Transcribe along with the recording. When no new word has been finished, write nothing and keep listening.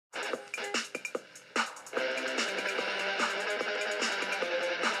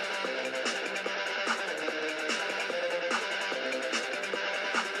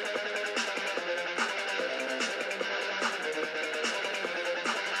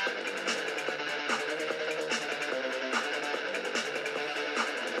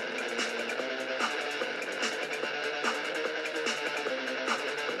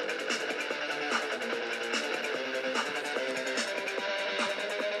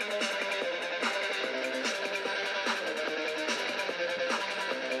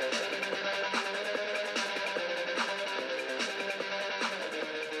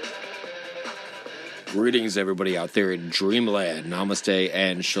Greetings, everybody out there in Dreamland. Namaste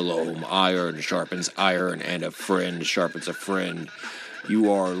and Shalom. Iron sharpens iron, and a friend sharpens a friend.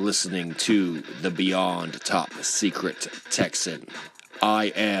 You are listening to the Beyond Top Secret Texan.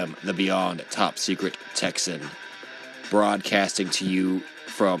 I am the Beyond Top Secret Texan, broadcasting to you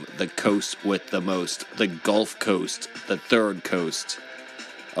from the coast with the most, the Gulf Coast, the third coast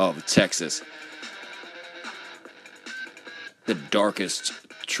of Texas. The darkest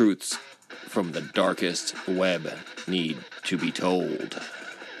truths from the darkest web need to be told.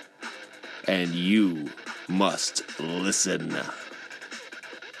 And you must listen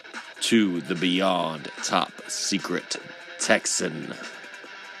to the Beyond Top Secret Texan.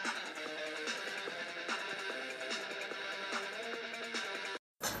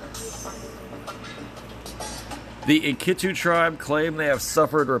 The Iquitu tribe claim they have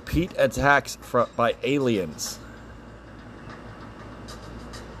suffered repeat attacks by aliens.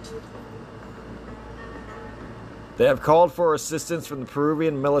 They have called for assistance from the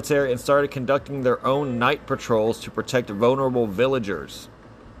Peruvian military and started conducting their own night patrols to protect vulnerable villagers.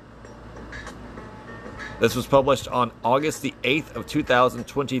 This was published on August the 8th of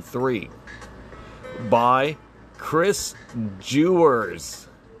 2023 by Chris Jewers.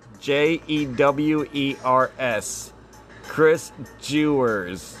 Jewers. Chris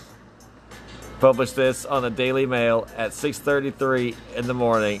Jewers published this on the Daily Mail at 6:33 in the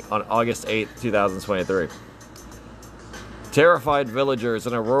morning on August 8th, 2023. Terrified villagers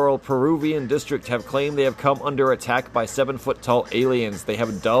in a rural Peruvian district have claimed they have come under attack by 7-foot-tall aliens they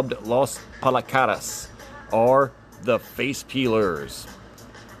have dubbed Los Palacaras, or the Face Peelers.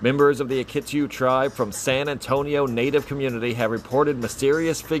 Members of the Iquitu tribe from San Antonio native community have reported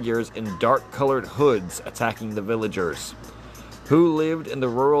mysterious figures in dark-colored hoods attacking the villagers, who lived in the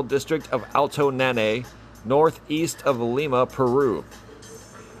rural district of Alto Nane, northeast of Lima, Peru.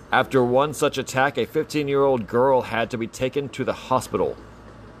 After one such attack, a 15-year-old girl had to be taken to the hospital.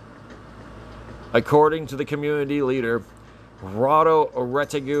 According to the community leader, Rado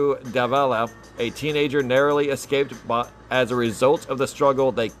Retegu Davila, a teenager narrowly escaped as a result of the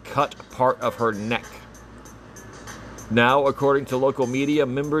struggle. They cut part of her neck. Now, according to local media,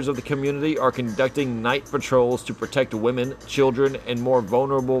 members of the community are conducting night patrols to protect women, children, and more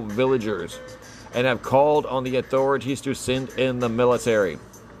vulnerable villagers, and have called on the authorities to send in the military.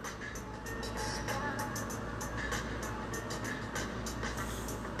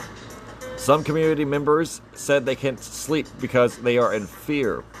 Some community members said they can't sleep because they are in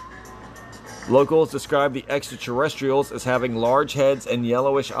fear. Locals described the extraterrestrials as having large heads and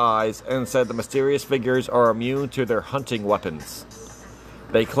yellowish eyes and said the mysterious figures are immune to their hunting weapons.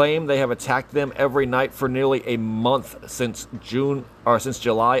 They claim they have attacked them every night for nearly a month since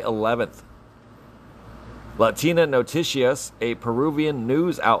July 11th. Latina Noticias, a Peruvian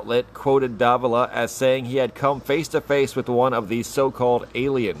news outlet, quoted Davila as saying he had come face to face with one of these so-called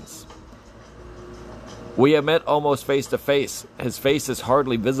aliens. "We have met almost face to face. His face is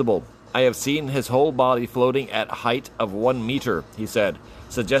hardly visible. I have seen his whole body floating at height of 1 meter, he said,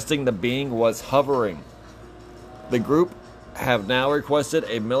 suggesting the being was hovering. The group have now requested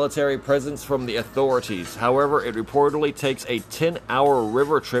a military presence from the authorities. However, it reportedly takes a 10-hour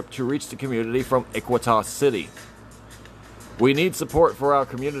river trip to reach the community from Iquitos City. We need support for our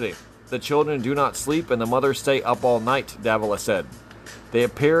community. The children do not sleep and the mothers stay up all night, Davila said. They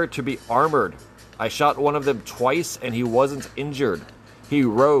appear to be armored. I shot one of them twice and he wasn't injured. He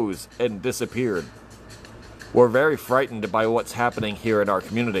rose and disappeared. We're very frightened by what's happening here in our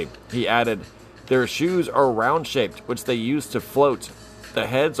community," he added. Their shoes are round-shaped, which they use to float. The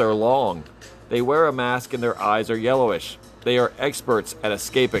heads are long. They wear a mask and their eyes are yellowish. They are experts at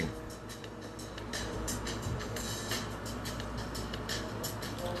escaping.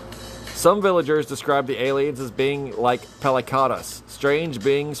 Some villagers describe the aliens as being like palacaras, strange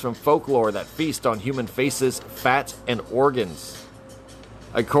beings from folklore that feast on human faces, fat, and organs.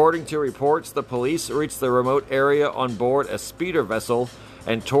 According to reports, the police reached the remote area on board a speeder vessel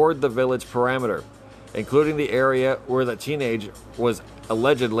and toured the village perimeter, including the area where the teenager was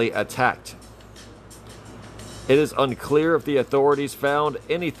allegedly attacked. It is unclear if the authorities found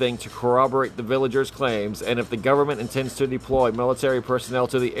anything to corroborate the villagers' claims and if the government intends to deploy military personnel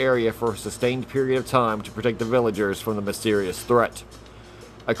to the area for a sustained period of time to protect the villagers from the mysterious threat.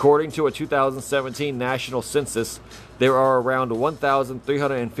 According to a 2017 national census, there are around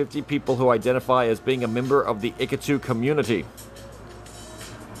 1,350 people who identify as being a member of the Iquitu community.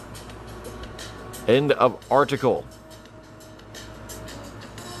 End of article.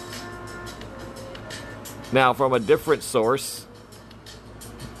 Now, from a different source,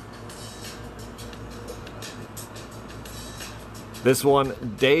 this one,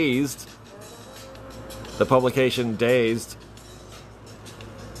 Dazed, The publication Dazed,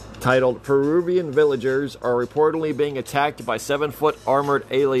 titled Peruvian villagers are reportedly being attacked by 7-foot armored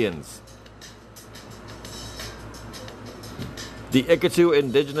aliens. The Ikatu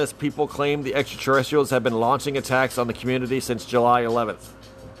indigenous people claim the extraterrestrials have been launching attacks on the community since July 11th.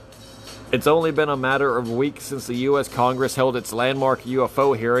 It's only been a matter of weeks since the U.S. Congress held its landmark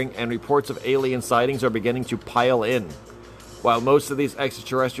UFO hearing, and reports of alien sightings are beginning to pile in. While most of these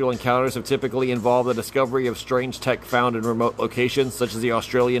extraterrestrial encounters have typically involved the discovery of strange tech found in remote locations, such as the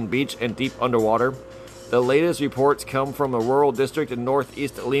Australian beach and deep underwater, the latest reports come from a rural district in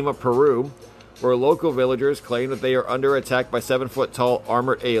northeast Lima, Peru, where local villagers claim that they are under attack by 7-foot-tall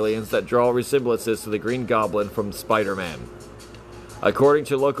armored aliens that draw resemblances to the Green Goblin from Spider-Man. According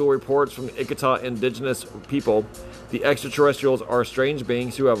to local reports from the Ikata indigenous people, the extraterrestrials are strange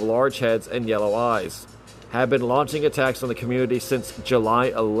beings who have large heads and yellow eyes, have been launching attacks on the community since July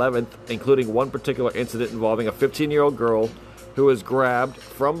 11th, including one particular incident involving a 15-year-old girl who was grabbed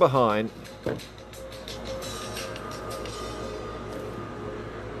from behind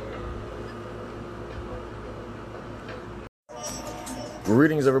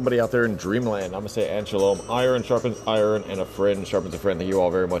Greetings, everybody out there in Dreamland. Namaste and Shalom. Iron sharpens iron, and a friend sharpens a friend. Thank you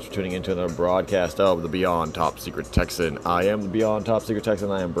all very much for tuning into another broadcast of the Beyond Top Secret Texan. I am the Beyond Top Secret Texan.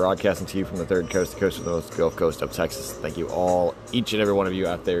 I am broadcasting to you from the third coast, the coast of the Gulf Coast of Texas. Thank you all, each and every one of you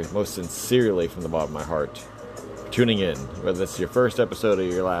out there, most sincerely from the bottom of my heart, for tuning in. Whether this is your first episode or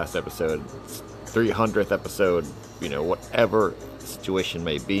your last episode, 300th episode, whatever the situation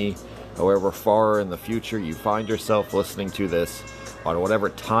may be, however far in the future you find yourself listening to this, on whatever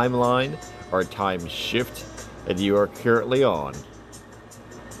timeline or time shift that you are currently on.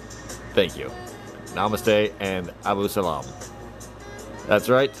 Thank you. Namaste and Abu Salam. That's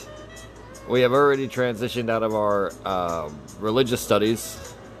right. We have already transitioned out of our religious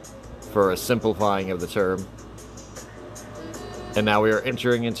studies, for a simplifying of the term. And now we are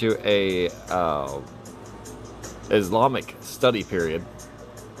entering into a Islamic study period.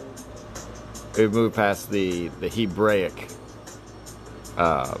 We've moved past the Hebraic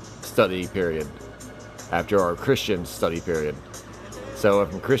study period after our Christian study period. So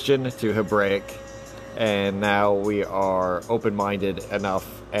from Christian to Hebraic, and now we are open-minded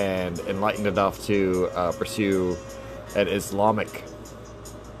enough and enlightened enough to pursue an Islamic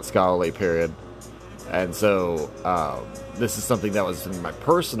scholarly period. And so this is something that was in my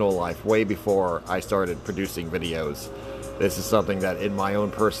personal life way before I started producing videos. This is something that in my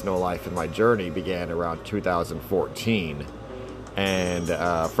own personal life and my journey began around 2014. And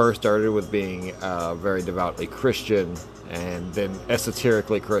first started with being very devoutly Christian, and then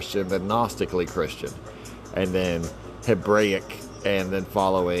esoterically Christian, then Gnostically Christian, and then Hebraic, and then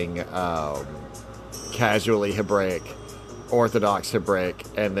following casually Hebraic, Orthodox Hebraic,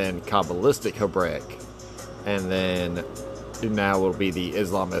 and then Kabbalistic Hebraic, and then now will be the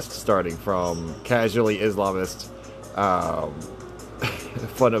Islamist, starting from casually Islamist,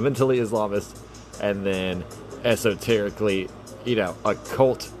 fundamentally Islamist, and then esoterically,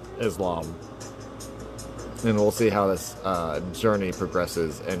 occult Islam. And we'll see how this journey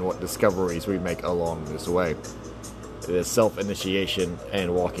progresses and what discoveries we make along this way. It is self-initiation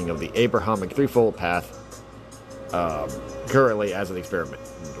and walking of the Abrahamic threefold path, currently as an experiment,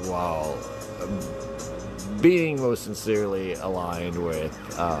 while being most sincerely aligned with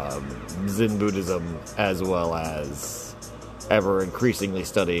Zen Buddhism, as well as ever increasingly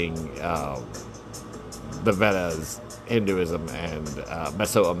studying the Vedas, Hinduism, and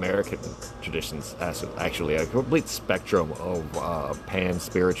Mesoamerican traditions. Actually, a complete spectrum of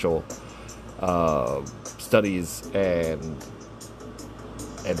pan-spiritual studies and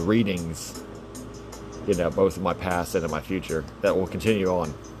readings, both in my past and in my future, that will continue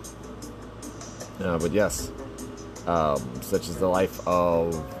on. But yes, such as the life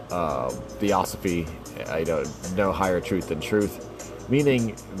of theosophy, no higher truth than truth.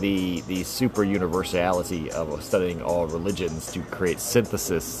 Meaning the super universality of studying all religions to create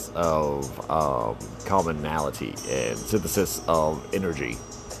synthesis of commonality and synthesis of energy,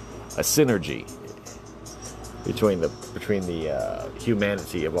 a synergy between the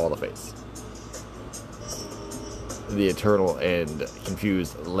humanity of all the faiths, the eternal and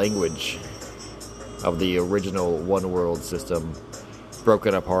confused language of the original one world system,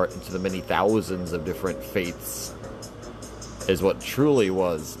 broken apart into the many thousands of different faiths, is what truly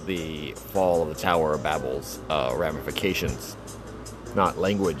was the fall of the Tower of Babel's ramifications. Not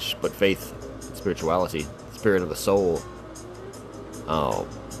language, but faith, spirituality, spirit of the soul.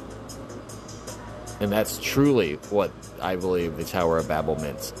 And that's truly what I believe the Tower of Babel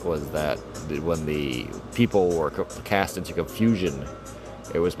meant, was that when the people were cast into confusion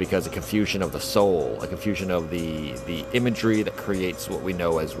It was because of confusion of the soul, a confusion of the imagery that creates what we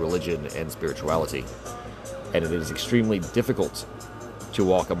know as religion and spirituality. And it is extremely difficult to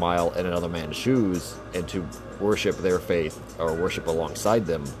walk a mile in another man's shoes and to worship their faith or worship alongside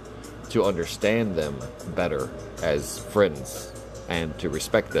them, to understand them better as friends and to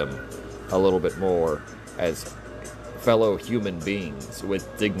respect them a little bit more as fellow human beings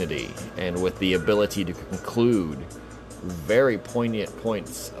with dignity and with the ability to conclude very poignant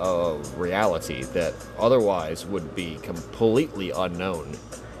points of reality that otherwise would be completely unknown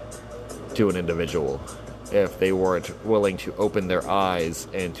to an individual if they weren't willing to open their eyes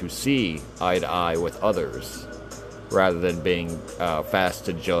and to see eye to eye with others, rather than being fast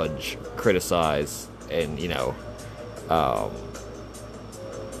to judge, criticize, and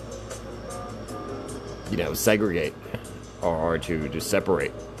segregate or to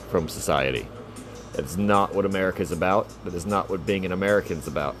separate from society. That's not what America is about. That is not what being an American is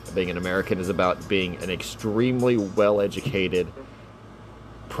about. Being an American is about being an extremely well-educated,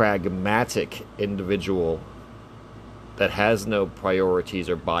 pragmatic individual that has no priorities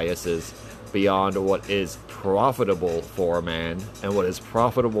or biases beyond what is profitable for a man, and what is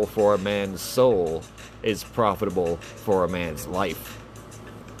profitable for a man's soul is profitable for a man's life.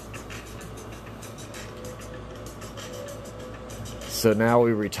 So now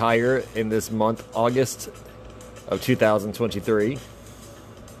we retire in this month, August of 2023.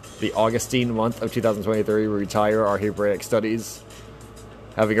 The Augustine month of 2023, we retire our Hebraic studies,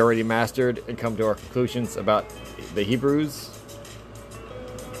 having already mastered and come to our conclusions about the Hebrews.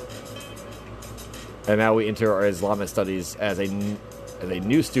 And now we enter our Islamic studies as a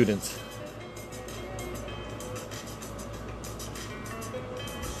new student.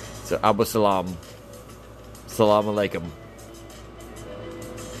 So, Abu Salam. Salam alaikum.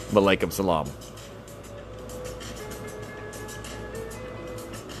 Malaikum salam.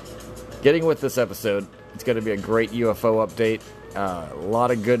 Getting with this episode, it's going to be a great UFO update. A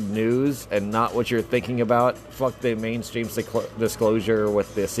lot of good news and not what you're thinking about. Fuck the mainstream disclosure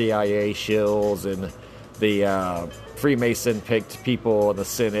with the CIA shills and the Freemason-picked people in the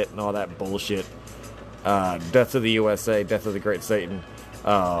Senate and all that bullshit. Death to the USA, death to the Great Satan.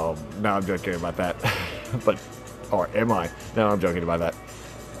 No, I'm joking about that. Or am I? No, I'm joking about that.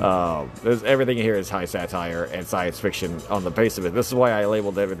 Everything here is high satire and science fiction on the base of it. This is why I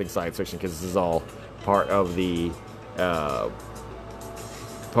labeled everything science fiction, because this is all part of the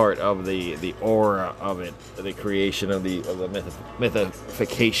aura of it, the creation of the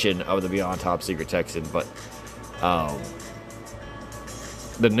mythification of the Beyond Top Secret Texan. But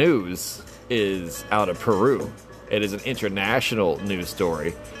the news is out of Peru. It is an international news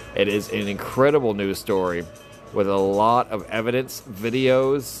story. It is an incredible news story with a lot of evidence,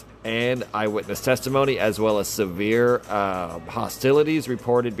 videos, and eyewitness testimony, as well as severe hostilities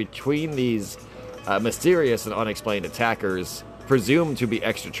reported between these mysterious and unexplained attackers, presumed to be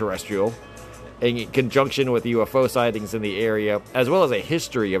extraterrestrial, in conjunction with UFO sightings in the area, as well as a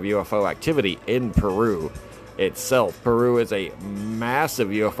history of UFO activity in Peru itself. Peru is a massive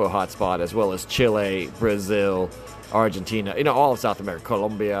UFO hotspot, as well as Chile, Brazil, Argentina, all of South America,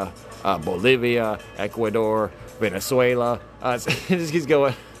 Colombia, Bolivia, Ecuador, Venezuela. It just keeps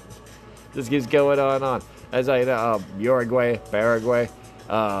going. Just keeps going on and on. As I know, Uruguay, Paraguay.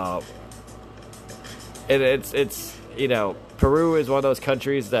 And it's Peru is one of those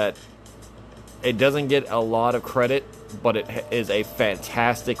countries that it doesn't get a lot of credit, but it is a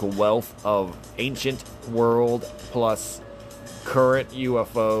fantastic wealth of ancient world plus current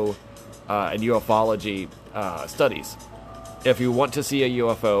UFO and ufology studies. If you want to see a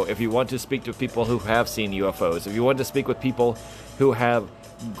UFO, if you want to speak to people who have seen UFOs, if you want to speak with people who have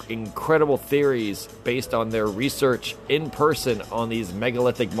incredible theories based on their research in person on these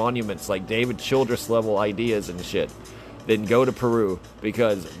megalithic monuments, like David Childress level ideas and shit, then go to Peru,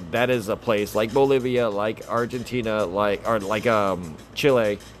 because that is a place like Bolivia, like Argentina, like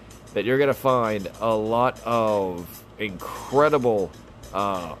Chile, that you're going to find a lot of incredible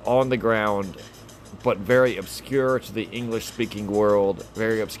on the ground, but very obscure to the English-speaking world,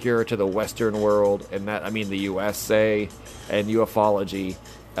 very obscure to the Western world, and that, I mean the USA and ufology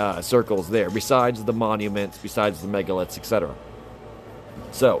circles there, besides the monuments, besides the megaliths, etc.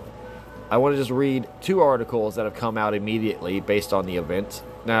 So, I want to just read two articles that have come out immediately based on the event.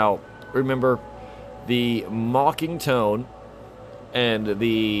 Now, remember, the mocking tone and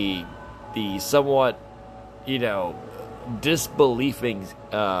the somewhat, disbelieving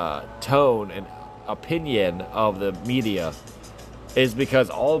tone and opinion of the media is because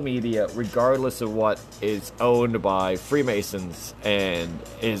all media, regardless of what is owned by Freemasons and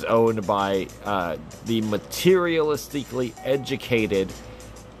is owned by the materialistically educated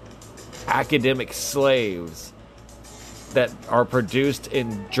academic slaves that are produced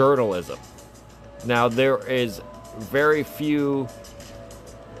in journalism. Now, there is very few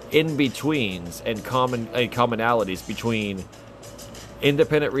in-betweens and commonalities between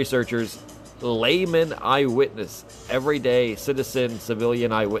independent researchers, layman eyewitness, everyday citizen,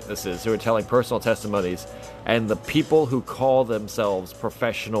 civilian eyewitnesses who are telling personal testimonies, and the people who call themselves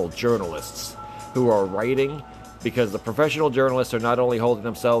professional journalists, who are writing, because the professional journalists are not only holding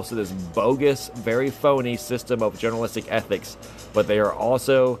themselves to this bogus, very phony system of journalistic ethics, but they are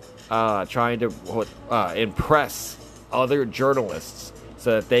also trying to impress other journalists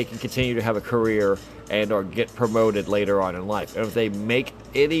so that they can continue to have a career and or get promoted later on in life. And if they make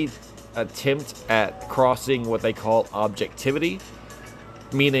any attempt at crossing what they call objectivity,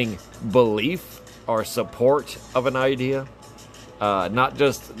 meaning belief or support of an idea, not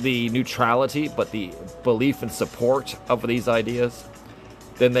just the neutrality, but the belief and support of these ideas,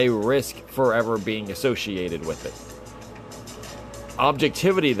 then they risk forever being associated with it.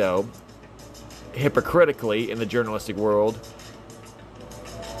 Objectivity, though, hypocritically in the journalistic world,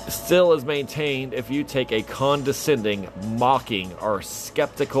 still is maintained if you take a condescending, mocking, or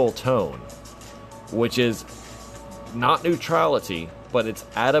skeptical tone, which is not neutrality, but it's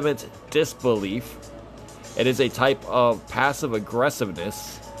adamant disbelief. It is a type of passive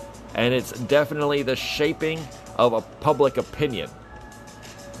aggressiveness, and it's definitely the shaping of a public opinion.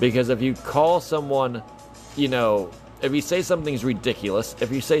 Because if you call someone, if you say something's ridiculous,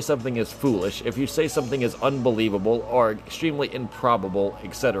 if you say something is foolish, if you say something is unbelievable or extremely improbable,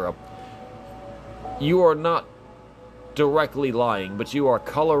 etc., you are not directly lying, but you are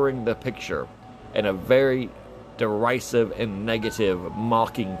coloring the picture in a very derisive and negative,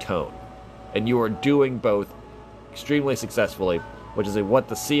 mocking tone. And you are doing both extremely successfully, which is what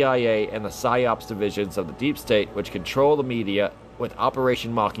the CIA and the PSYOPs divisions of the deep state, which control the media with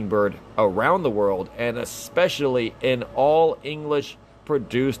Operation Mockingbird around the world, and especially in all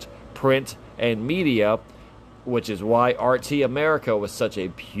English-produced print and media, which is why RT America was such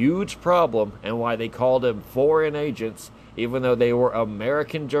a huge problem and why they called them foreign agents, even though they were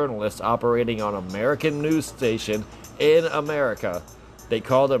American journalists operating on American news station in America. They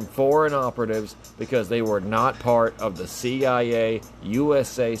called them foreign operatives because they were not part of the CIA,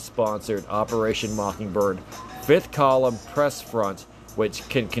 USA-sponsored Operation Mockingbird, fifth column press front, which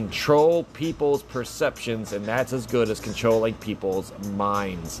can control people's perceptions, and that's as good as controlling people's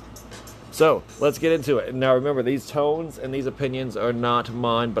minds. So, let's get into it. Now remember, these tones and these opinions are not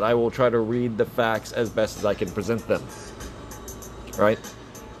mine, but I will try to read the facts as best as I can present them. Right?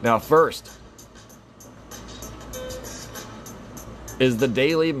 Now first is the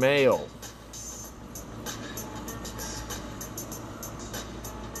Daily Mail.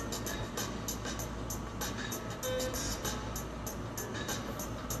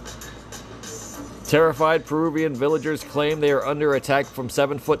 Terrified Peruvian villagers claim they are under attack from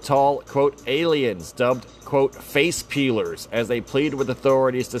 7-foot-tall, quote, aliens, dubbed, quote, face peelers, as they plead with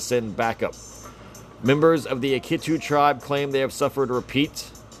authorities to send backup. Members of the Akitu tribe claim they have suffered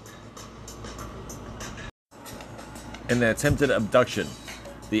repeat in an attempted abduction.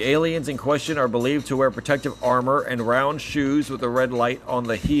 The aliens in question are believed to wear protective armor and round shoes with a red light on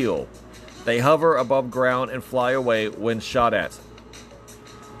the heel. They hover above ground and fly away when shot at.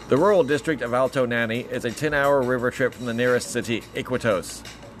 The rural district of Alto Nani is a 10-hour river trip from the nearest city, Iquitos.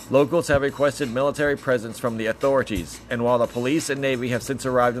 Locals have requested military presence from the authorities, and while the police and Navy have since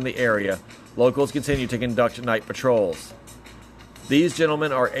arrived in the area, locals continue to conduct night patrols. These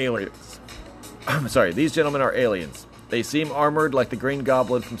gentlemen are aliens. These gentlemen are aliens. They seem armored like the Green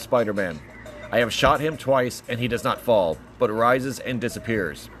Goblin from Spider-Man. I have shot him twice, and he does not fall, but rises and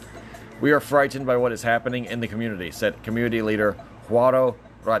disappears. We are frightened by what is happening in the community, said community leader Juaro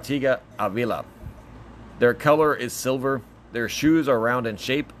Ratiga Avila. Their color is silver, their shoes are round in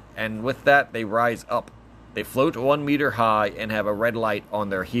shape, and with that they rise up. They float 1 meter high and have a red light on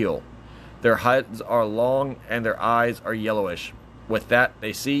their heel. Their heads are long and their eyes are yellowish. With that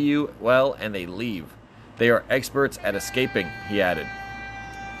they see you well and they leave. They are experts at escaping, he added.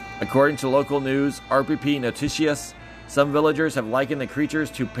 According to local news, RPP Noticias, some villagers have likened the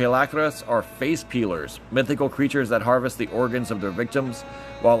creatures to pelacras or face peelers, mythical creatures that harvest the organs of their victims.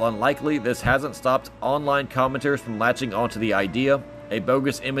 While unlikely, this hasn't stopped online commenters from latching onto the idea. A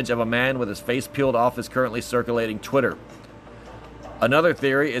bogus image of a man with his face peeled off is currently circulating Twitter. Another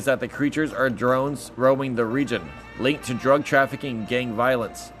theory is that the creatures are drones roaming the region, linked to drug trafficking and gang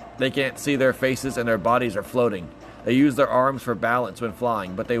violence. They can't see their faces and their bodies are floating. They use their arms for balance when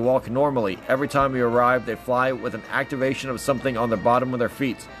flying, but they walk normally. Every time you arrive, they fly with an activation of something on the bottom of their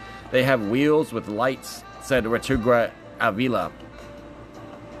feet. They have wheels with lights, said Ratugra Avila.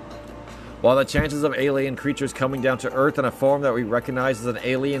 While the chances of alien creatures coming down to Earth in a form that we recognize as an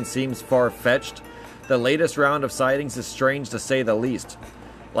alien seems far-fetched, the latest round of sightings is strange to say the least.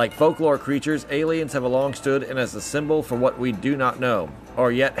 Like folklore creatures, aliens have long stood in as a symbol for what we do not know,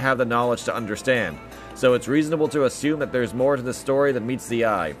 or yet have the knowledge to understand, so it's reasonable to assume that there's more to the story than meets the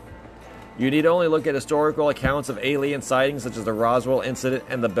eye. You need only look at historical accounts of alien sightings such as the Roswell incident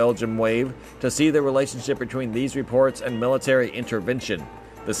and the Belgium wave to see the relationship between these reports and military intervention.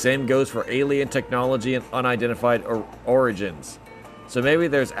 The same goes for alien technology and unidentified origins. So maybe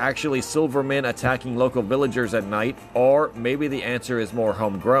there's actually Silvermen attacking local villagers at night, or maybe the answer is more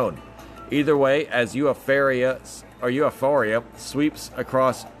homegrown. Either way, as euphoria sweeps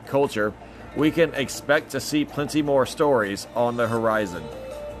across culture, we can expect to see plenty more stories on the horizon.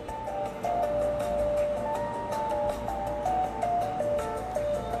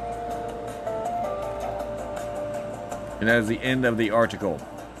 And that is the end of the article.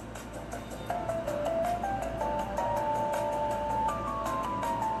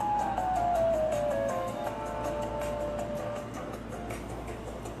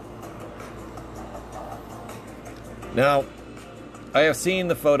 Now, I have seen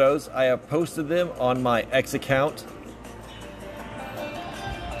the photos. I have posted them on my X account.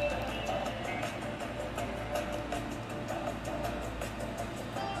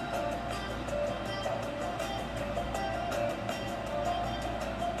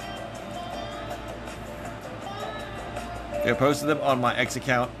 We have posted them on my X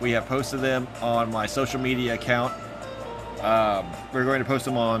account. We have posted them on my social media account. We're going to post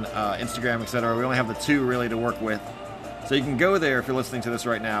them on Instagram, etc. We only have the two really to work with. So you can go there if you're listening to this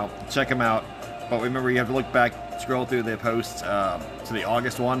right now, check them out. But remember, you have to look back, scroll through the posts to the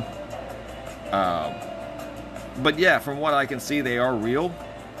August one. But yeah, from what I can see, they are real.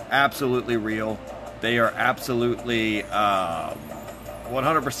 Absolutely real. They are absolutely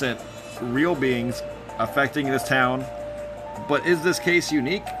 100% real beings affecting this town. But is this case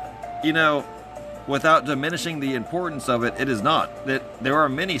unique? You know, without diminishing the importance of it, it is not. There are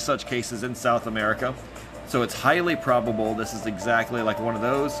many such cases in South America. So it's highly probable this is exactly like one of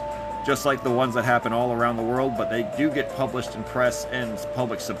those, just like the ones that happen all around the world, but they do get published in press and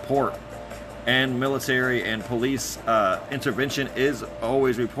public support. And military and police intervention is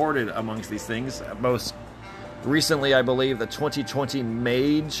always reported amongst these things. Most recently, I believe, the 2020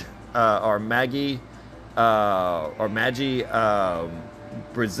 Maggie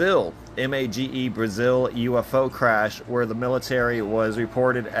Brazil, MAGE Brazil UFO crash, where the military was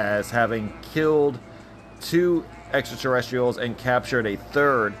reported as having killed 2 extraterrestrials and captured a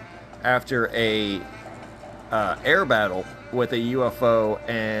third after a air battle with a UFO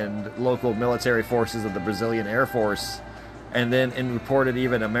and local military forces of the Brazilian Air Force, and then reported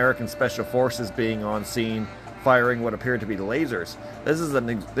even American Special Forces being on scene firing what appeared to be lasers. This is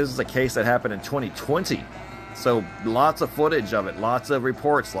a case that happened in 2020. So lots of footage of it, lots of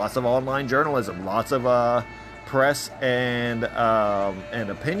reports, lots of online journalism, lots of press and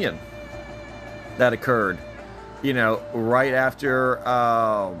opinion that occurred, you know, right after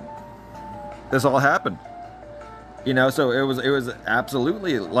this all happened. You know, so it was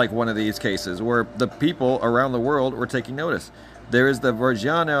absolutely like one of these cases where the people around the world were taking notice. There is the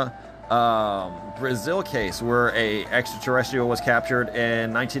Virginia Brazil case where a extraterrestrial was captured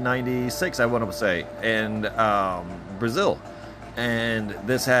in 1996, I want to say, in Brazil. And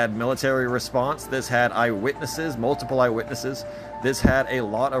this had military response. This had eyewitnesses, multiple eyewitnesses. This had a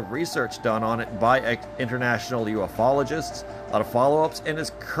lot of research done on it by international ufologists, a lot of follow-ups, and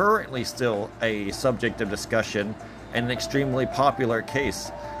is currently still a subject of discussion and an extremely popular case.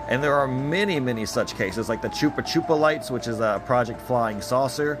 And there are many, many such cases, like the Chupa Chupa Lights, which is a Project Flying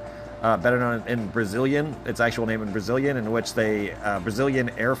Saucer, better known in Brazilian, its actual name in Brazilian, in which the Brazilian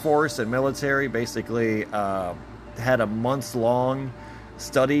Air Force and military basically had a months-long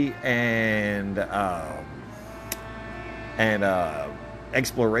study and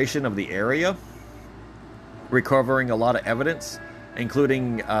exploration of the area, recovering a lot of evidence,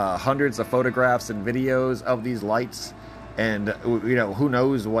 including hundreds of photographs and videos of these lights, and you know, who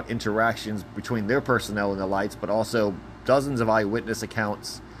knows what interactions between their personnel and the lights, but also dozens of eyewitness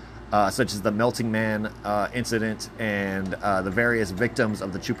accounts, such as the Melting Man incident and the various victims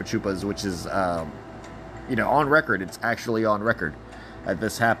of the Chupa Chupas, which is you know, on record. It's actually on record that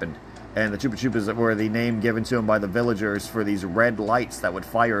this happened. And the Chupa Chupas were the name given to them by the villagers for these red lights that would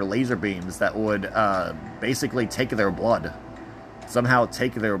fire laser beams that would basically take their blood. Somehow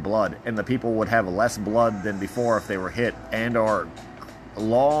take their blood. And the people would have less blood than before if they were hit, and or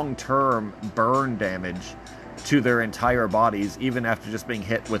long-term burn damage to their entire bodies, even after just being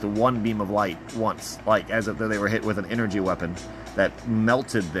hit with one beam of light once. Like as if they were hit with an energy weapon that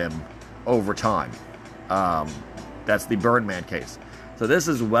melted them over time. That's the Birdman case. So this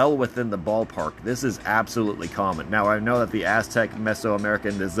is well within the ballpark. This is absolutely common. Now, I know that the Aztec,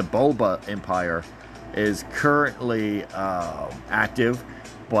 Mesoamerican, the Zabalba Empire is currently active,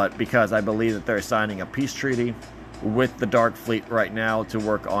 but because I believe that they're signing a peace treaty with the Dark Fleet right now to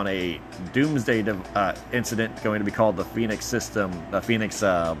work on a doomsday incident going to be called the Phoenix System, the Phoenix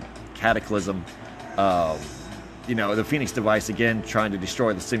Cataclysm. The Phoenix device, again, trying to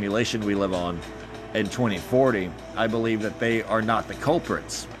destroy the simulation we live on in 2040. I believe that they are not the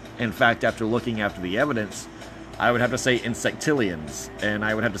culprits. In fact, after looking after the evidence, I would have to say insectilians, and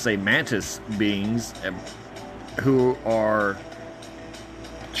I would have to say mantis beings who are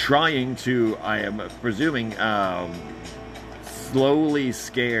trying to, I am presuming, slowly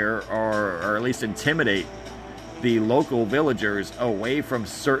scare or at least intimidate the local villagers away from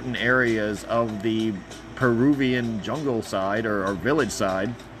certain areas of the Peruvian jungle side or village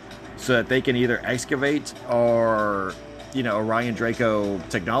side, so that they can either excavate or, Orion Draco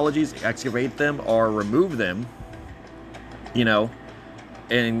technologies, excavate them or remove them,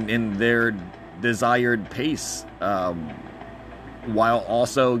 in their desired pace, while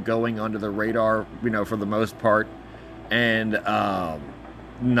also going under the radar, for the most part, and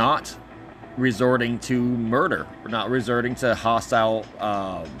not resorting to murder, not resorting to hostile,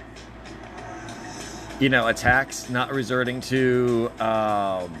 attacks, not resorting to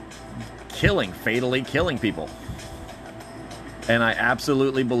fatally killing people. And I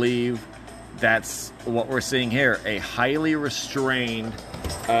absolutely believe that's what we're seeing here, a highly restrained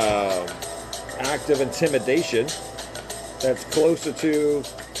act of intimidation that's closer to,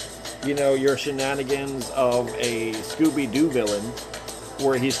 your shenanigans of a Scooby-Doo villain,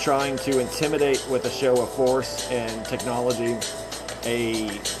 where he's trying to intimidate with a show of force and technology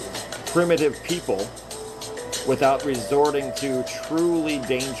a primitive people without resorting to truly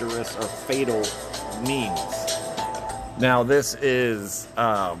dangerous or fatal means. Now, this is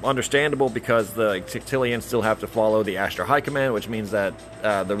understandable because the Sectilians still have to follow the Astro High Command, which means that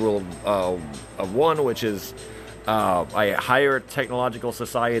the rule of one, which is a higher technological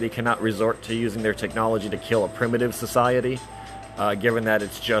society cannot resort to using their technology to kill a primitive society, given that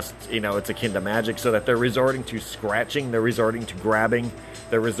it's just, it's akin to magic, so that they're resorting to scratching, they're resorting to grabbing,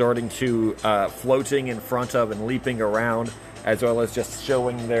 they're resorting to floating in front of and leaping around, as well as just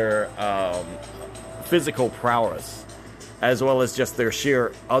showing their physical prowess, as well as just their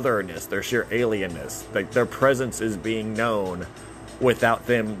sheer otherness, their sheer alienness. Like, their presence is being known without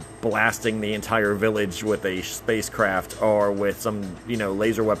them blasting the entire village with a spacecraft or with some,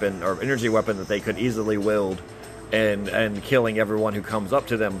 laser weapon or energy weapon that they could easily wield and killing everyone who comes up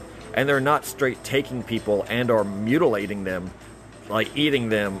to them. And they're not straight taking people and or mutilating them, like eating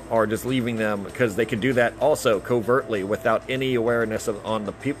them or just leaving them, because they can do that also covertly without any awareness on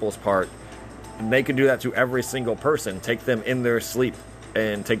the people's part. And they can do that to every single person, take them in their sleep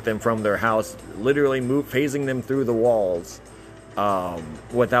and take them from their house, literally phasing them through the walls,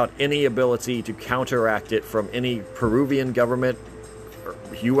 without any ability to counteract it from any Peruvian government, or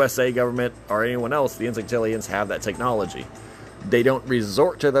USA government, or anyone else. The Insectilians have that technology. They don't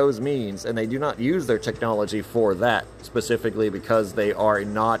resort to those means, and they do not use their technology for that, specifically because they are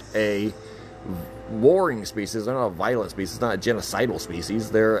not a warring species. They're not a violent species, not a genocidal species.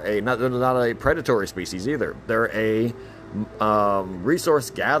 They're not a predatory species either. They're a resource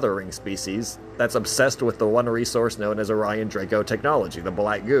gathering species that's obsessed with the one resource known as Orion Draco technology, the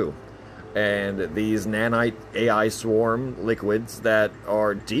black goo. And these nanite AI swarm liquids that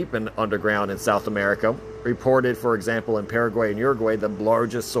are deep and underground in South America, reported, for example, in Paraguay and Uruguay, the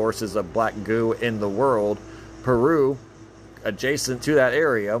largest sources of black goo in the world. Peru, adjacent to that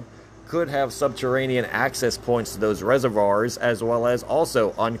area, could have subterranean access points to those reservoirs, as well as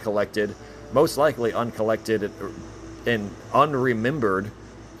also uncollected, most likely uncollected and unremembered,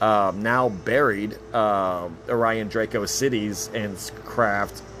 now buried Orion Draco cities and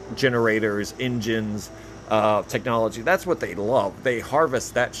craft, generators, engines, technology. That's what they love. They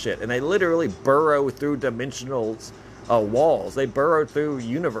harvest that shit, and they literally burrow through dimensional walls. They burrow through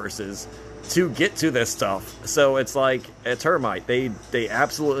universes to get to this stuff. So it's like a termite. They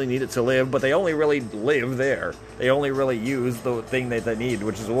absolutely need it to live, but they only really live there. They only really use the thing that they need,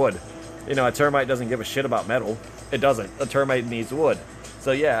 which is wood. A termite doesn't give a shit about metal. It doesn't. A termite needs wood.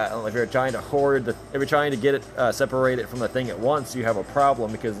 So yeah, if you're trying to hoard, if you're trying to get it, separate it from the thing at once, you have a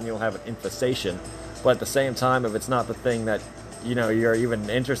problem, because then you'll have an infestation. But at the same time, if it's not the thing that, you're even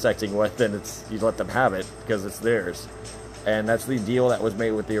intersecting with, then you let them have it, because it's theirs. And that's the deal that was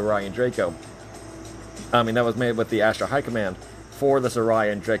made with the Orion Draco. That was made with the Astro High Command for this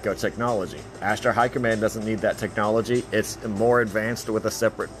Orion Draco technology. Ashtar High Command doesn't need that technology. It's more advanced with a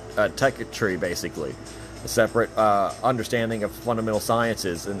separate tech tree, basically. A separate understanding of fundamental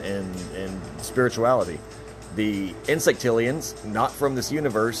sciences and spirituality. The Insectilians, not from this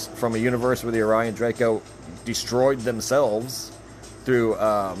universe, from a universe where the Orion Draco destroyed themselves through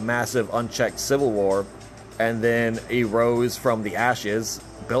a massive unchecked civil war, and then arose from the ashes,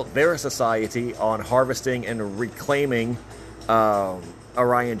 built their society on harvesting and reclaiming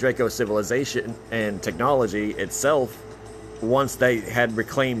Orion Draco civilization and technology itself. Once they had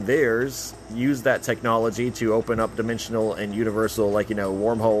reclaimed theirs, used that technology to open up dimensional and universal,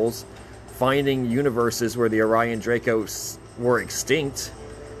 wormholes, finding universes where the Orion Dracos were extinct,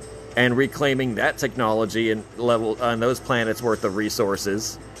 and reclaiming that technology and on those planets worth of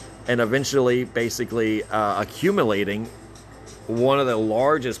resources, and eventually basically accumulating one of the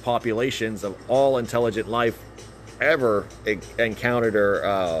largest populations of all intelligent life ever encountered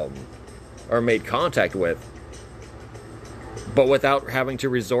or made contact with, but without having to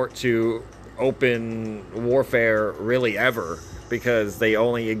resort to open warfare really ever, because they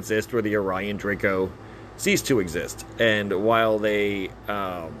only exist where the Orion Draco cease to exist. And while they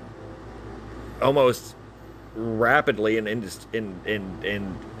almost rapidly and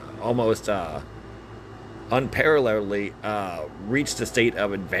almost unparalleledly reached a state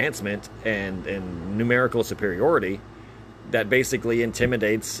of advancement and numerical superiority that basically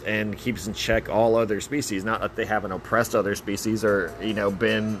intimidates and keeps in check all other species. Not that they haven't oppressed other species or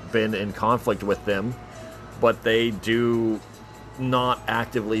been in conflict with them, but they do not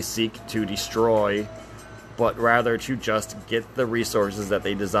actively seek to destroy, but rather to just get the resources that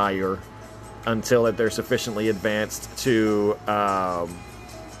they desire until that they're sufficiently advanced to go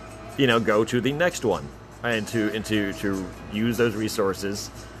to the next one, and to use those resources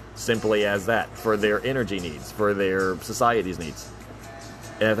simply as that, for their energy needs, for their society's needs.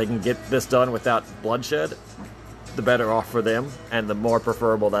 And if they can get this done without bloodshed, the better off for them, and the more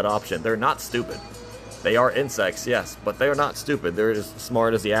preferable that option. They're not stupid. They are insects, yes, but they're not stupid. They're as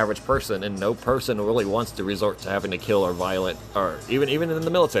smart as the average person, and no person really wants to resort to having to kill or violent, or even in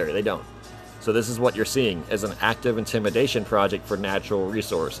the military, they don't. So this is what you're seeing as an active intimidation project for natural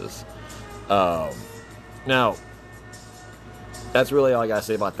resources. Now, that's really all I gotta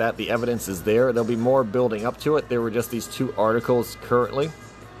say about that. The evidence is there. There'll be more building up to it. There were just these 2 articles currently.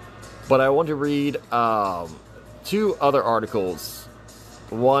 But I want to read 2 other articles.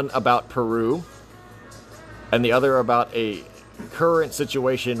 One about Peru, and the other about a current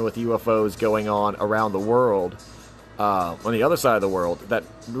situation with UFOs going on around the world, on the other side of the world, that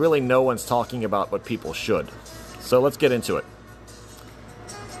really no one's talking about, but people should. So let's get into it.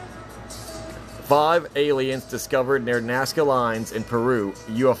 5 aliens discovered near Nazca Lines in Peru,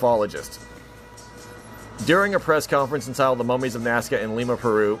 ufologist. During a press conference entitled The Mummies of Nazca in Lima,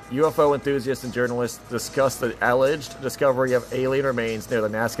 Peru, UFO enthusiasts and journalists discussed the alleged discovery of alien remains near the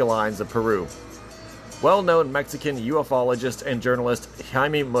Nazca Lines of Peru. Well-known Mexican ufologist and journalist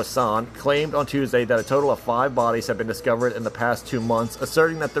Jaime Maussan claimed on Tuesday that a total of 5 bodies have been discovered in the past 2 months,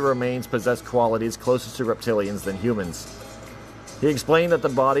 asserting that the remains possess qualities closer to reptilians than humans. He explained that the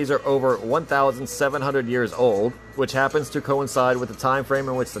bodies are over 1,700 years old, which happens to coincide with the time frame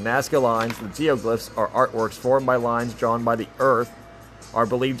in which the Nazca Lines, the geoglyphs, or artworks formed by lines drawn by the Earth, are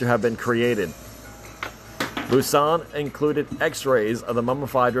believed to have been created. Busan included X-rays of the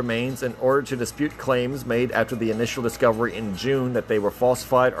mummified remains in order to dispute claims made after the initial discovery in June that they were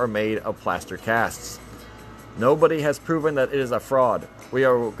falsified or made of plaster casts. Nobody has proven that it is a fraud. We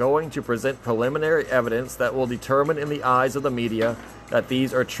are going to present preliminary evidence that will determine in the eyes of the media that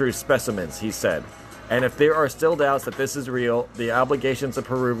these are true specimens, he said. And if there are still doubts that this is real, the obligations of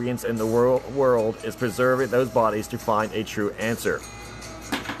Peruvians in the world is preserving those bodies to find a true answer.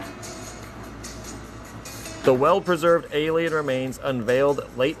 The well-preserved alien remains unveiled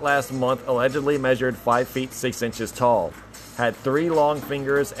late last month allegedly measured 5 feet 6 inches tall, had 3 long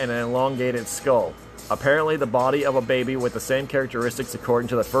fingers and an elongated skull. Apparently, the body of a baby with the same characteristics according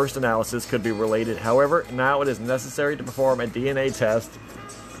to the first analysis could be related. However, now it is necessary to perform a DNA test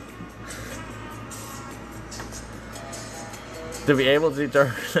to be able to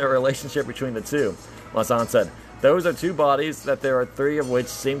determine a relationship between the two, Maussan said. Those are 2 bodies that there are 3 of which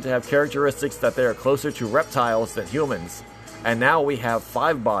seem to have characteristics that they are closer to reptiles than humans. And now we have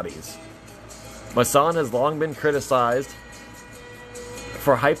 5 bodies. Maussan has long been criticized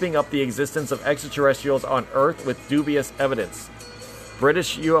for hyping up the existence of extraterrestrials on Earth with dubious evidence.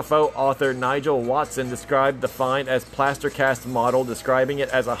 British UFO author Nigel Watson described the find as plaster cast model, describing it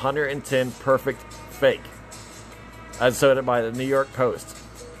as 110 perfect fake, as cited by the New York Post.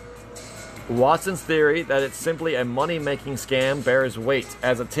 Watson's theory that it's simply a money-making scam bears weight,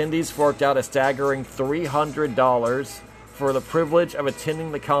 as attendees forked out a staggering $300 for the privilege of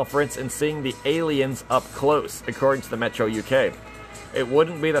attending the conference and seeing the aliens up close, according to the Metro UK. It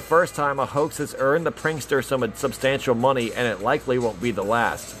wouldn't be the first time a hoax has earned the prankster some substantial money, and it likely won't be the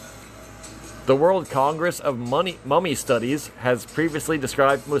last. The World Congress of Mummy Studies has previously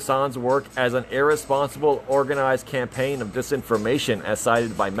described Musan's work as an irresponsible, organized campaign of disinformation, as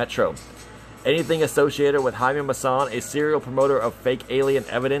cited by Metro. Anything associated with Jaime Maussan, a serial promoter of fake alien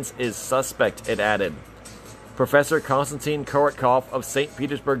evidence, is suspect, it added. Professor Konstantin Korotkov of St.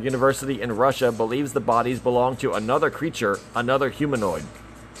 Petersburg University in Russia believes the bodies belong to another creature, another humanoid.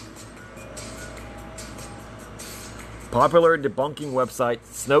 Popular debunking website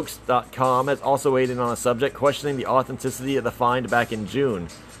Snopes.com has also weighed in on the subject, questioning the authenticity of the find back in June.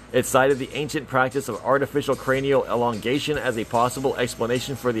 It cited the ancient practice of artificial cranial elongation as a possible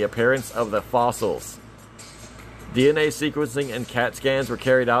explanation for the appearance of the fossils. DNA sequencing and CAT scans were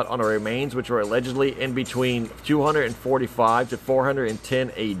carried out on the remains, which were allegedly in between 245 to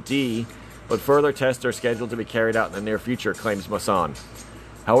 410 AD, but further tests are scheduled to be carried out in the near future, claims Maussan.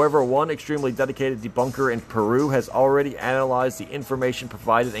 However, one extremely dedicated debunker in Peru has already analyzed the information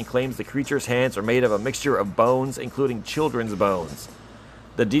provided and claims the creature's hands are made of a mixture of bones, including children's bones.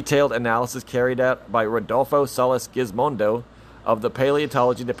 The detailed analysis carried out by Rodolfo Salas Gizmondo of the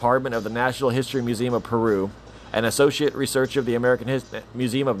Paleontology Department of the National History Museum of Peru, an associate researcher of the American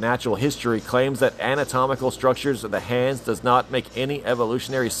Museum of Natural History, claims that anatomical structures of the hands does not make any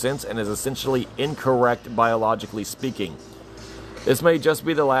evolutionary sense and is essentially incorrect biologically speaking. This may just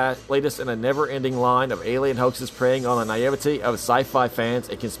be the latest in a never-ending line of alien hoaxes preying on the naivety of sci-fi fans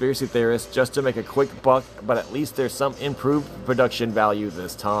and conspiracy theorists just to make a quick buck, but at least there's some improved production value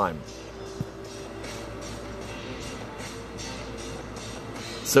this time.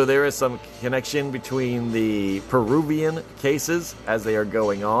 So there is some connection between the Peruvian cases as they are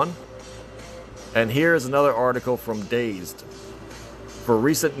going on. And here's another article from Dazed. For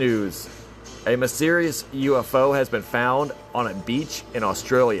recent news, a mysterious UFO has been found on a beach in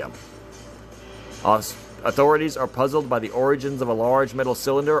Australia. Authorities are puzzled by the origins of a large metal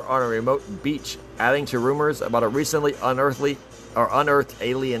cylinder on a remote beach, adding to rumors about a recently unearthed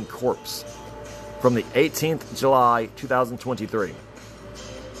alien corpse. From the 18th July 2023.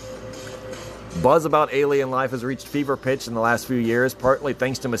 Buzz about alien life has reached fever pitch in the last few years, partly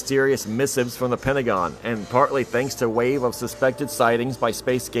thanks to mysterious missives from the Pentagon, and partly thanks to a wave of suspected sightings by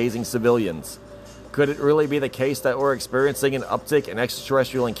space-gazing civilians. Could it really be the case that we're experiencing an uptick in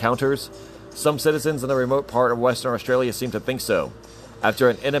extraterrestrial encounters? Some citizens in the remote part of Western Australia seem to think so, after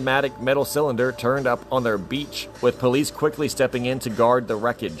an enigmatic metal cylinder turned up on their beach, with police quickly stepping in to guard the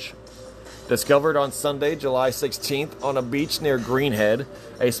wreckage. Discovered on Sunday, July 16th, on a beach near Greenhead,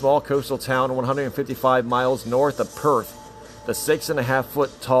 a small coastal town 155 miles north of Perth, the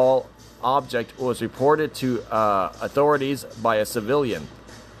 6.5-foot tall object was reported to authorities by a civilian.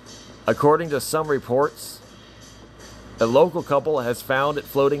 According to some reports, a local couple has found it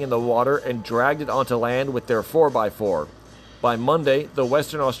floating in the water and dragged it onto land with their 4x4. By Monday, the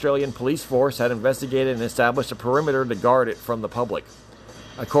Western Australian Police Force had investigated and established a perimeter to guard it from the public.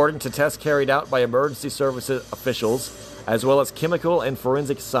 According to tests carried out by emergency services officials, as well as chemical and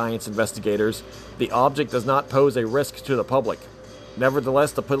forensic science investigators, the object does not pose a risk to the public.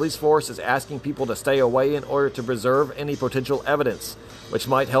 Nevertheless, the police force is asking people to stay away in order to preserve any potential evidence, which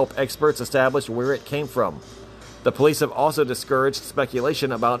might help experts establish where it came from. The police have also discouraged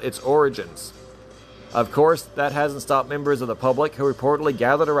speculation about its origins. Of course, that hasn't stopped members of the public who reportedly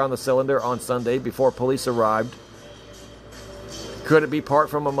gathered around the cylinder on Sunday before police arrived. Could it be part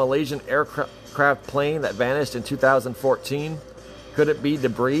from a Malaysian aircraft plane that vanished in 2014? Could it be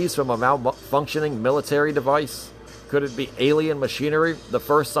debris from a malfunctioning military device? Could it be alien machinery, the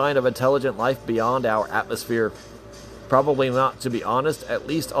first sign of intelligent life beyond our atmosphere? Probably not, to be honest. At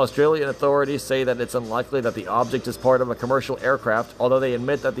least Australian authorities say that it's unlikely that the object is part of a commercial aircraft, although they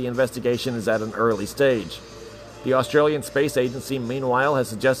admit that the investigation is at an early stage. The Australian Space Agency, meanwhile, has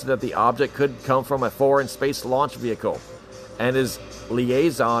suggested that the object could come from a foreign space launch vehicle, and is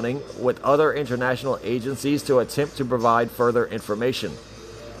liaisoning with other international agencies to attempt to provide further information.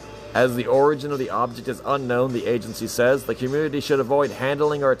 As the origin of the object is unknown, the agency says, the community should avoid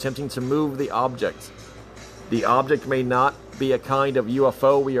handling or attempting to move the object. The object may not be a kind of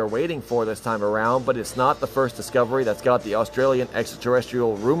UFO we are waiting for this time around, but it's not the first discovery that's got the Australian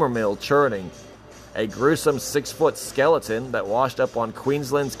extraterrestrial rumor mill churning. A gruesome 6-foot skeleton that washed up on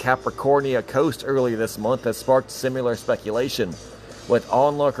Queensland's Capricornia coast earlier this month has sparked similar speculation, with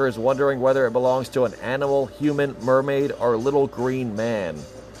onlookers wondering whether it belongs to an animal, human, mermaid, or little green man.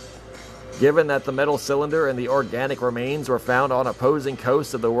 Given that the metal cylinder and the organic remains were found on opposing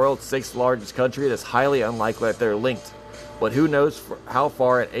coasts of the world's 6th largest country, it is highly unlikely that they're linked. But who knows how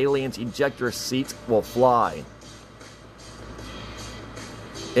far an alien's ejector seat will fly.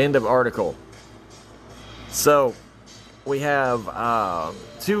 End of article. So, we have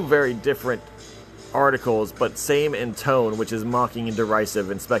two very different articles, but same in tone, which is mocking and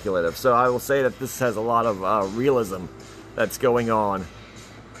derisive and speculative. So I will say that this has a lot of realism that's going on,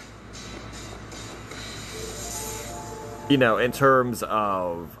 you know, in terms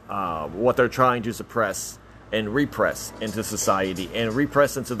of what they're trying to suppress and repress into society, and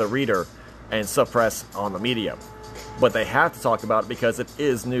repress into the reader and suppress on the media. But they have to talk about it because it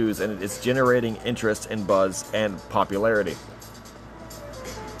is news and it is generating interest and buzz and popularity.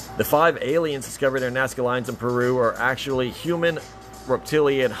 The 5 aliens discovered in Nazca Lines in Peru are actually human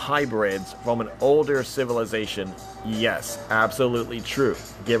reptilian hybrids from an older civilization. Yes, absolutely true.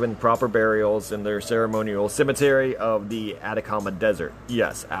 Given proper burials in their ceremonial cemetery of the Atacama Desert.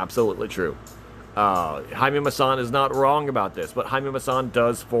 Yes, absolutely true. Jaime Maussan is not wrong about this, but Jaime Maussan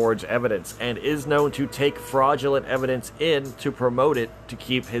does forge evidence and is known to take fraudulent evidence in to promote it, to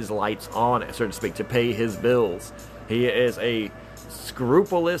keep his lights on, so to speak, to pay his bills. He is a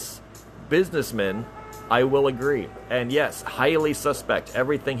scrupulous businessman, I will agree. And yes, highly suspect.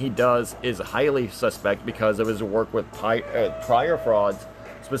 Everything he does is highly suspect because of his work with prior frauds,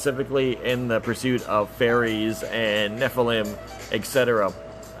 specifically in the pursuit of fairies and Nephilim, etc.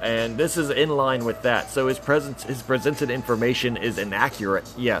 And this is in line with that. So his presented information is inaccurate,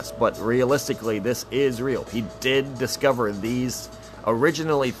 yes, but realistically, this is real. He did discover these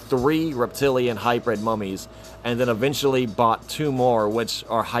originally 3 reptilian hybrid mummies, and then eventually bought 2 more, which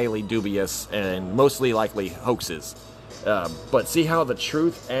are highly dubious and mostly likely hoaxes. But see how the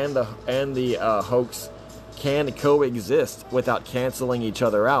truth and the hoax can coexist without canceling each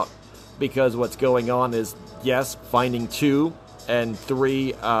other out. Because what's going on is, yes, finding 2 and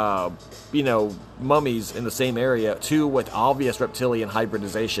 3, mummies in the same area, 2 with obvious reptilian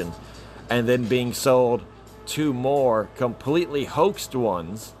hybridization, and then being sold 2 more completely hoaxed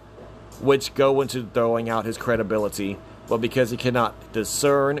ones, which go into throwing out his credibility. But because he cannot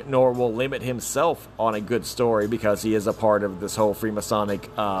discern, nor will limit himself on a good story, because he is a part of this whole Freemasonic,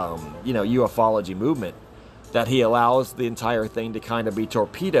 ufology movement, that he allows the entire thing to kind of be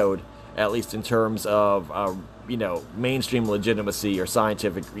torpedoed, at least in terms of, mainstream legitimacy or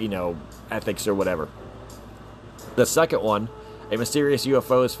scientific, ethics or whatever. The second one, a mysterious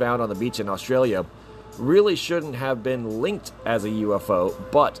UFO is found on the beach in Australia, really shouldn't have been linked as a UFO,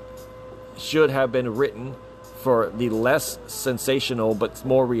 but should have been written for the less sensational but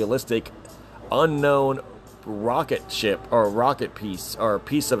more realistic unknown rocket ship or rocket piece or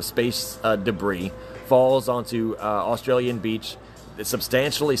piece of space debris falls onto Australian beach. It's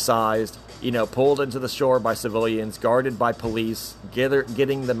substantially sized, pulled into the shore by civilians, guarded by police,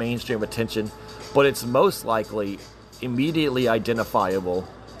 getting the mainstream attention, but it's most likely immediately identifiable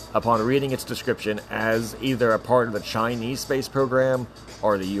upon reading its description as either a part of the Chinese space program,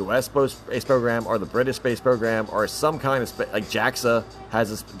 or the U.S. space program, or the British space program, or some kind of like JAXA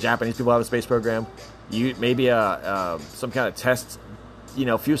has Japanese people have a space program. Maybe some kind of test,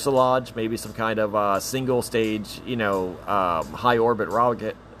 fuselage, maybe some kind of single stage, high orbit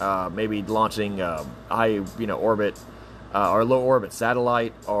rocket, maybe launching high, orbit or low orbit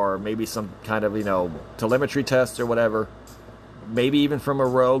satellite, or maybe some kind of telemetry test or whatever. Maybe even from a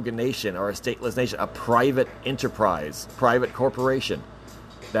rogue nation or a stateless nation, a private enterprise, private corporation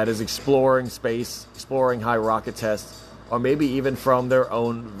that is exploring space, exploring high rocket tests, or maybe even from their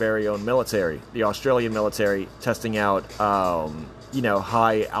very own military. The Australian military testing out,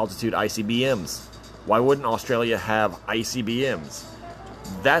 high altitude ICBMs. Why wouldn't Australia have ICBMs?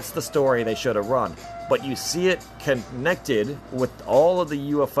 That's the story they should have run. But you see it connected with all of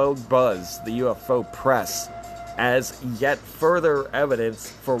the UFO buzz, the UFO press, as yet further evidence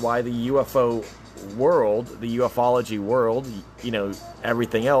for why the UFO world, the ufology world,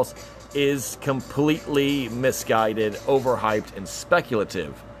 everything else, is completely misguided, overhyped, and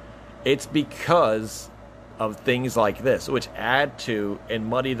speculative. It's because of things like this, which add to and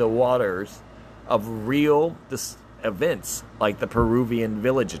muddy the waters of real events like the Peruvian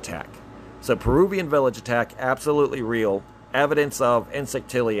village attack. So Peruvian village attack, absolutely real. Evidence of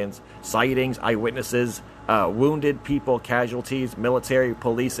insectilians, sightings, eyewitnesses, wounded people, casualties, military,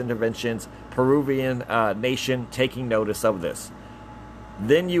 police interventions, Peruvian nation taking notice of this.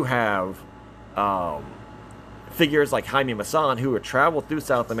 Then you have figures like Jaime Maussan, who have traveled through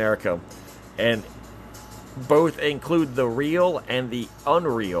South America and both include the real and the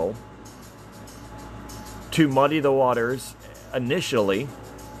unreal to muddy the waters initially,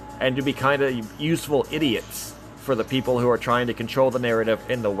 and to be kind of useful idiots for the people who are trying to control the narrative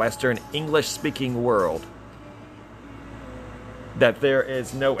in the Western English-speaking world. That there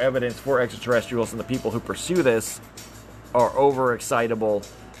is no evidence for extraterrestrials, and the people who pursue this are overexcitable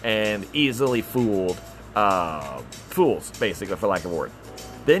and easily fooled. Fools, basically, for lack of a word.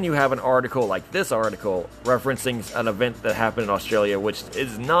 Then you have an article like this article referencing an event that happened in Australia which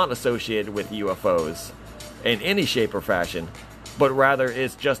is not associated with UFOs in any shape or fashion, but rather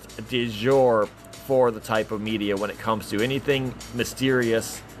is just du jour for the type of media when it comes to anything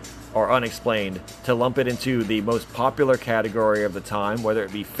mysterious or unexplained, to lump it into the most popular category of the time, whether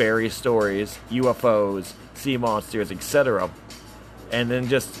it be fairy stories, UFOs, sea monsters, etc., and then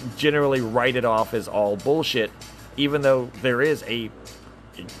just generally write it off as all bullshit, even though there is a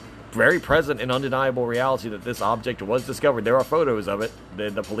very present and undeniable reality that this object was discovered. There are photos of it.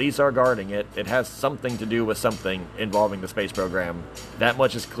 The police are guarding it. It has something to do with something involving the space program. That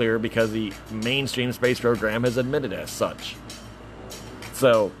much is clear because the mainstream space program has admitted as such.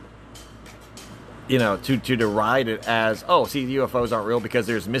 So, you know, to deride it as, oh, see, the UFOs aren't real because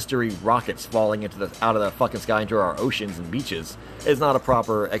there's mystery rockets falling out of the fucking sky into our oceans and beaches is not a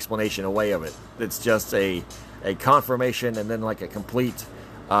proper explanation away of it. It's just a confirmation and then like a complete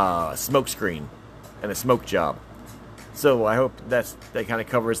smoke screen and a smoke job. So I hope that kind of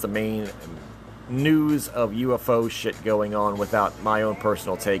covers the main news of UFO shit going on without my own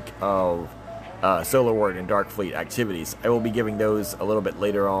personal take of Solar Ward and Dark Fleet activities. I will be giving those a little bit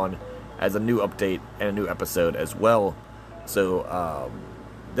later on as a new update and a new episode as well. So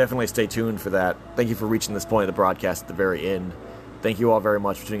definitely stay tuned for that. Thank you for reaching this point of the broadcast at the very end. Thank you all very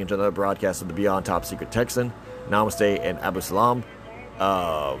much for tuning into another broadcast of the Beyond Top Secret Texan. Namaste and Abu Salam.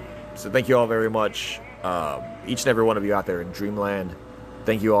 So thank you all very much. Each and every one of you out there in Dreamland.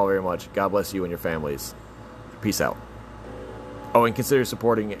 Thank you all very much. God bless you and your families. Peace out. Oh, and consider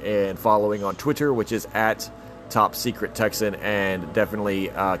supporting and following on Twitter, which is at Top Secret Texan, and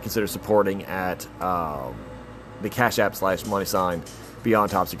definitely consider supporting at the Cash App / money sign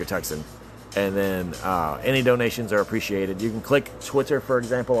Beyond Top Secret Texan. And then any donations are appreciated. You can click Twitter, for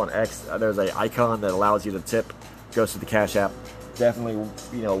example, on X. There's an icon that allows you to tip. Goes to the Cash App. Definitely,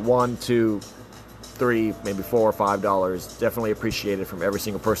 $1, $2, $3, maybe $4 or $5. Definitely appreciated from every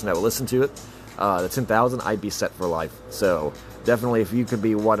single person that will listen to it. The 10,000, I'd be set for life. So definitely, if you could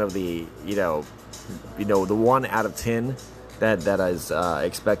be one of the, the 1 out of 10 that is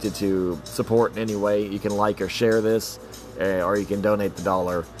expected to support in any way, you can like or share this, or you can donate the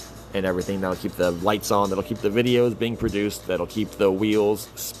 $1 and everything. That'll keep the lights on. That'll keep the videos being produced. That'll keep the wheels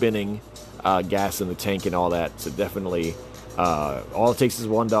spinning, gas in the tank, and all that. So definitely. All it takes is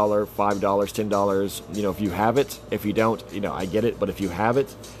 $1, $5, $10. If you have it, if you don't, I get it. But if you have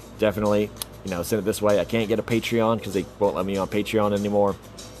it, definitely, send it this way. I can't get a Patreon because they won't let me on Patreon anymore.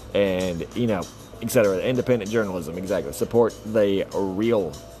 And, etc. Independent journalism, exactly. Support the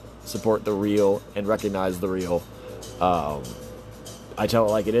real, and recognize the real. I tell it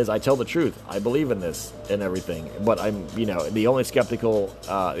like it is. I tell the truth. I believe in this and everything. But I'm, the only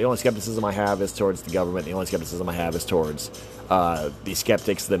skepticism I have is towards the government. The only skepticism I have is towards the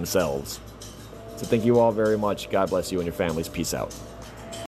skeptics themselves. So thank you all very much. God bless you and your families. Peace out.